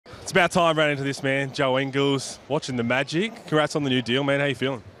It's about time ran into this, man. Joe Ingles, watching the magic. Congrats on the new deal, man. How you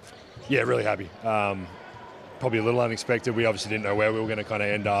feeling? Yeah, really happy. Probably a little unexpected. We obviously didn't know where we were going to kind of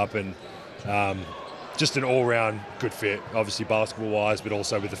end up, and just an all-round good fit, obviously basketball-wise, but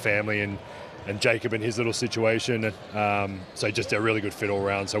also with the family and Jacob and his little situation. So just a really good fit all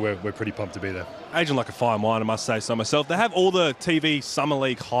around. So we're pretty pumped to be there. Aging like a fine wine, I must say so myself. They have all the TV Summer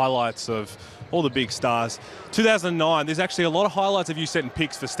League highlights of all the big stars. 2009, there's actually a lot of highlights of you setting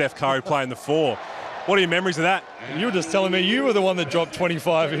picks for Steph Curry playing the 4. What are your memories of that? You were just telling me you were the one that dropped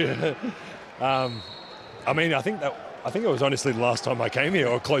 25 here. I mean, I think it was honestly the last time I came here,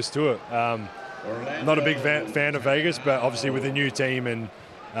 or close to it. Not a big fan of Vegas, but obviously with a new team, and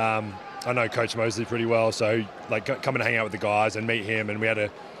I know Coach Mosley pretty well, so like come and hang out with the guys and meet him, and we had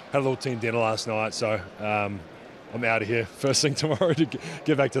a little team dinner last night. So I'm out of here first thing tomorrow to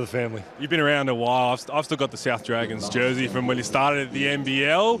get back to the family. You've been around a while. I've still got the South Dragons jersey from when you started at the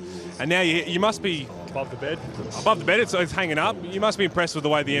NBL, and now you must be above the bed. Above the bed, it's hanging up. You must be impressed with the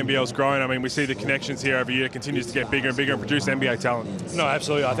way the NBL's growing. I mean, we see the connections here every year. It continues to get bigger and bigger and produce NBA talent. No,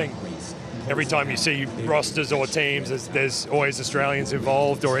 absolutely. I think every time you see rosters or teams, there's always Australians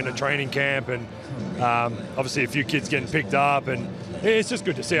involved or in a training camp, and obviously a few kids getting picked up, and it's just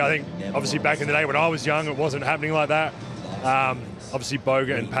good to see. I think obviously back in the day when I was young, it wasn't happening like that. Obviously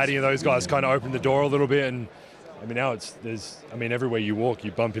Boga and Paddy and those guys kind of opened the door a little bit, and I mean now everywhere you walk, I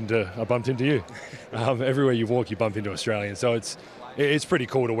bumped into you. Everywhere you walk, you bump into Australians. So it's pretty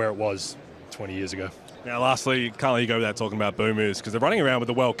cool to where it was 20 years ago. Now, lastly, can't let you go without talking about Boomers, because they're running around with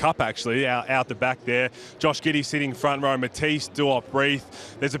the World Cup, actually, out the back there. Josh Giddey sitting front row, Matisse, Duop,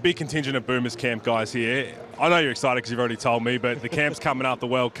 Breath. There's a big contingent of Boomers camp guys here. I know you're excited because you've already told me, but the camp's coming up, the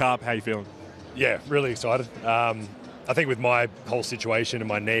World Cup. How you feeling? Yeah, really excited. I think with my whole situation and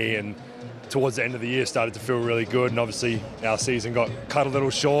my knee, and towards the end of the year started to feel really good, and obviously our season got cut a little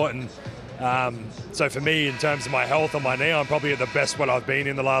short, and so for me, in terms of my health on my knee, I'm probably at the best what I've been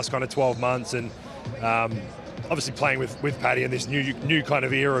in the last kind of 12 months, and obviously playing with Paddy in this new kind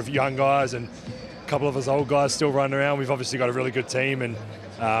of era of young guys, and a couple of us old guys still running around. We've obviously got a really good team, and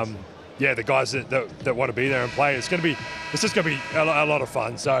yeah, the guys that want to be there and play, it's just going to be a lot of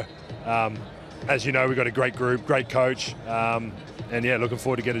fun. So as you know, we've got a great group, great coach, and yeah, looking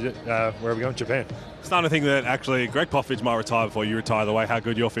forward to get it. Where are we going? Japan. Starting to think that actually Greg Popovich might retire before you retire, the way how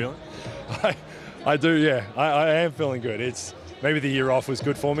good you're feeling. I do, yeah. I am feeling good. It's maybe the year off was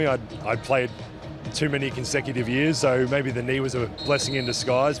good for me. I'd played too many consecutive years, so maybe the knee was a blessing in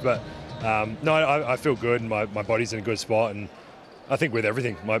disguise. But no, I feel good, and my body's in a good spot. And I think with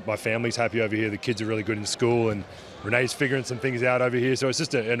everything, my family's happy over here. The kids are really good in school, and Renee's figuring some things out over here. So it's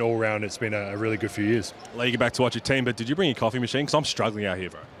just an all-round, it's been a really good few years. I'll let you get back to watch your team, but did you bring your coffee machine? Because I'm struggling out here,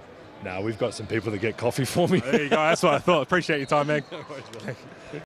 bro. No, we've got some people that get coffee for me. There you go. That's what I thought. Appreciate your time, man.